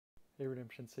Hey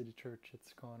Redemption City Church,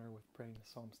 it's Connor with Praying the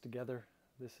Psalms Together.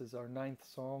 This is our 9th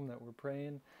Psalm that we're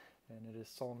praying, and it is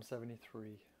Psalm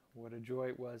 73. What a joy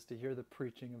it was to hear the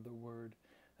preaching of the Word,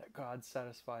 that God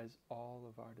satisfies all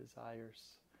of our desires.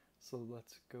 So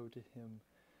let's go to Him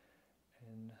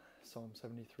in Psalm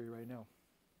 73 right now.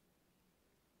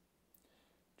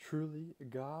 Truly,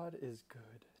 God is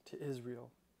good to Israel,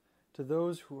 to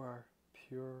those who are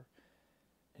pure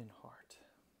in heart.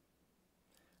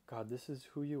 God, this is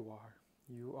who you are.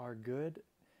 You are good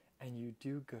and you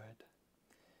do good.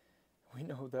 We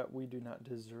know that we do not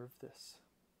deserve this.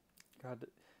 God,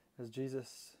 as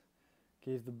Jesus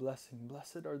gave the blessing,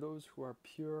 blessed are those who are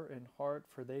pure in heart,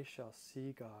 for they shall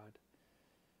see God.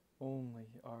 Only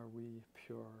are we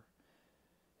pure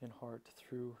in heart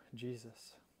through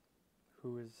Jesus,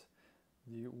 who is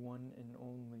the one and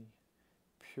only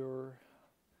pure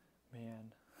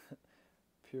man,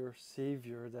 pure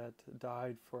Savior that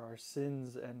died for our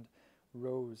sins and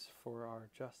rose for our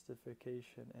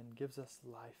justification and gives us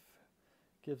life,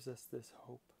 gives us this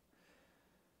hope.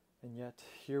 And yet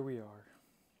here we are,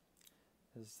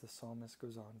 as the psalmist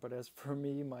goes on. But as for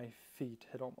me, my feet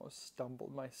had almost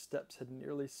stumbled, my steps had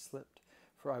nearly slipped,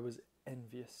 for I was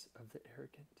envious of the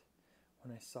arrogant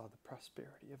when I saw the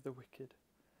prosperity of the wicked.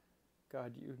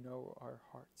 God, you know our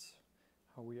hearts,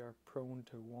 how we are prone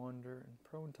to wander and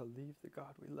prone to leave the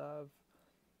God we love,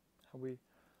 how we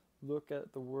look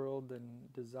at the world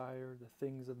and desire the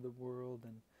things of the world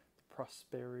and the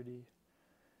prosperity.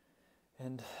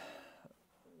 And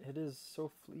it is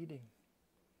so fleeting.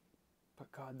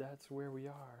 But God, that's where we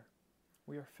are.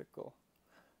 We are fickle.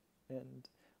 And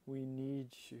we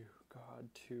need you, God,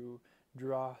 to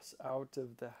draw us out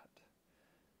of that,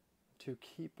 to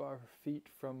keep our feet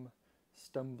from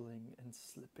stumbling and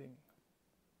slipping.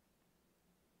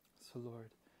 So Lord,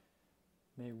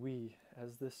 may we,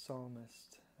 as this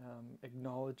psalmist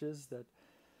acknowledges that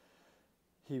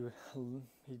he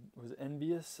was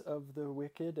envious of the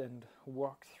wicked and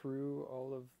walked through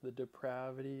all of the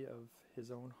depravity of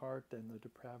his own heart and the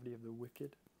depravity of the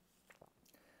wicked,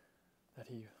 that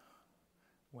he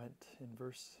went in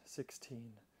verse 16,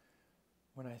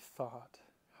 when I thought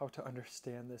how to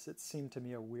understand this, it seemed to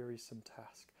me a wearisome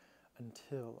task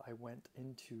until I went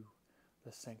into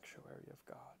the sanctuary of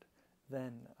God.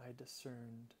 Then I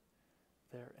discerned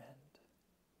their end.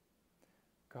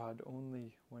 God,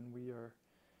 only when we are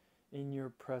in your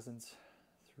presence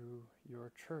through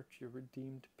your church, your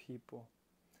redeemed people,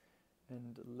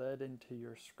 and led into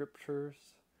your scriptures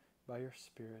by your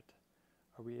Spirit,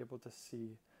 are we able to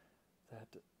see that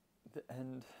the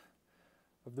end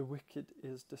of the wicked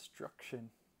is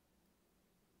destruction,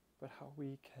 but how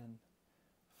we can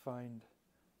find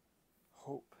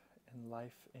hope and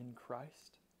life in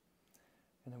Christ.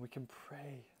 And then we can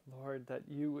pray, Lord, that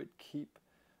you would keep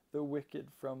the wicked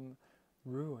from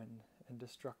ruin and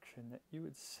destruction, that you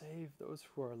would save those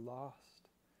who are lost.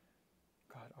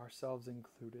 God, ourselves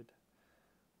included,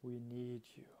 we need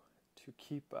you to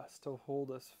keep us, to hold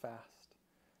us fast,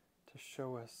 to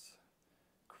show us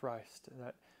Christ,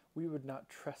 that we would not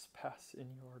trespass in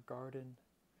your garden,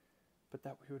 but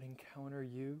that we would encounter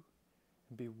you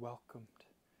and be welcomed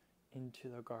into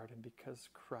the garden because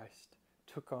Christ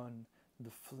took on the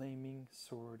flaming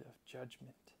sword of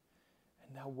judgment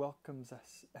and now welcomes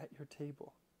us at your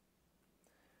table.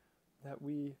 That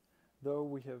we, though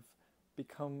we have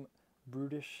become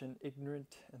brutish and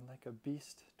ignorant and like a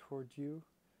beast toward you,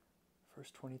 verse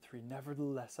 23,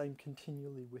 nevertheless I am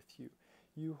continually with you.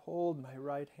 You hold my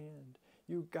right hand.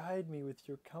 You guide me with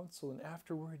your counsel, and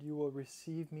afterward you will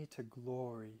receive me to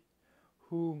glory.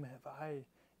 Whom have I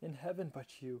in heaven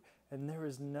but you? And there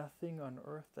is nothing on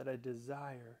earth that I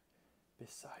desire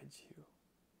besides you.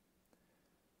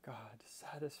 God,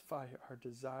 satisfy our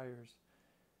desires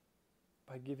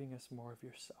by giving us more of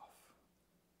yourself.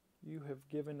 You have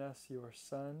given us your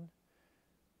Son,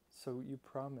 so you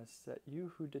promise that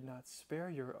you who did not spare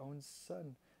your own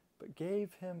Son, but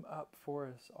gave him up for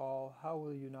us all, how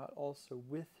will you not also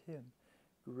with him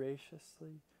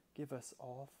graciously give us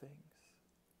all things?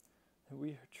 And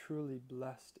we are truly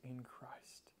blessed in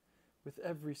Christ, with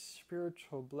every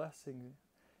spiritual blessing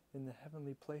in the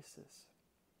heavenly places.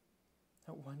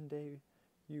 That one day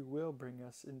you will bring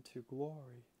us into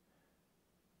glory.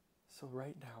 So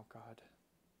right now, God,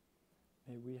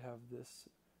 may we have this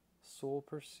sole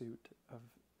pursuit of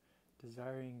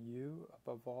desiring you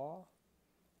above all,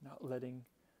 not letting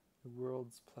the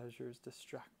world's pleasures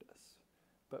distract us,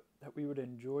 but that we would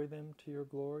enjoy them to your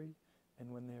glory, and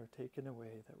when they are taken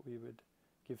away, that we would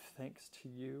give thanks to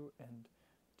you and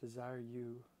desire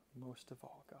you most of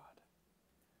all, God.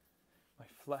 My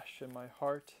flesh and my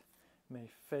heart may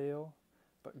fail,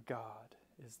 but God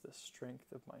is the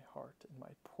strength of my heart and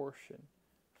my portion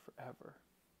forever.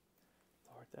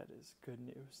 Lord, that is good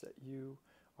news, that you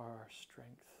are our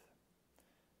strength.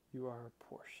 You are our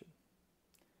portion.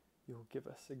 You will give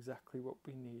us exactly what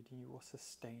we need, and you will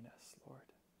sustain us, Lord.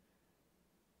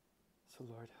 So,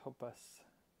 Lord, help us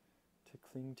to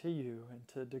cling to you and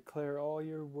to declare all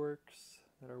your works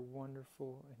that are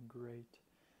wonderful and great,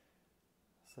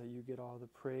 so that you get all the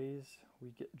praise,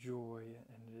 we get joy,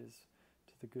 and it is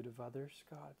to the good of others,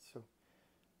 God. So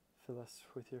fill us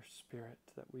with your Spirit,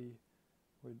 that we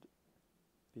would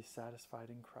be satisfied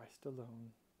in Christ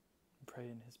alone. And pray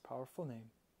in his powerful name.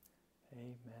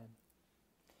 Amen.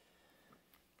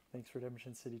 Thanks,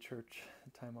 Redemption City Church.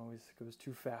 The time always goes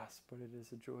too fast, but it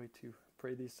is a joy to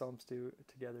pray these Psalms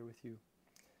together with you.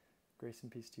 Grace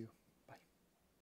and peace to you.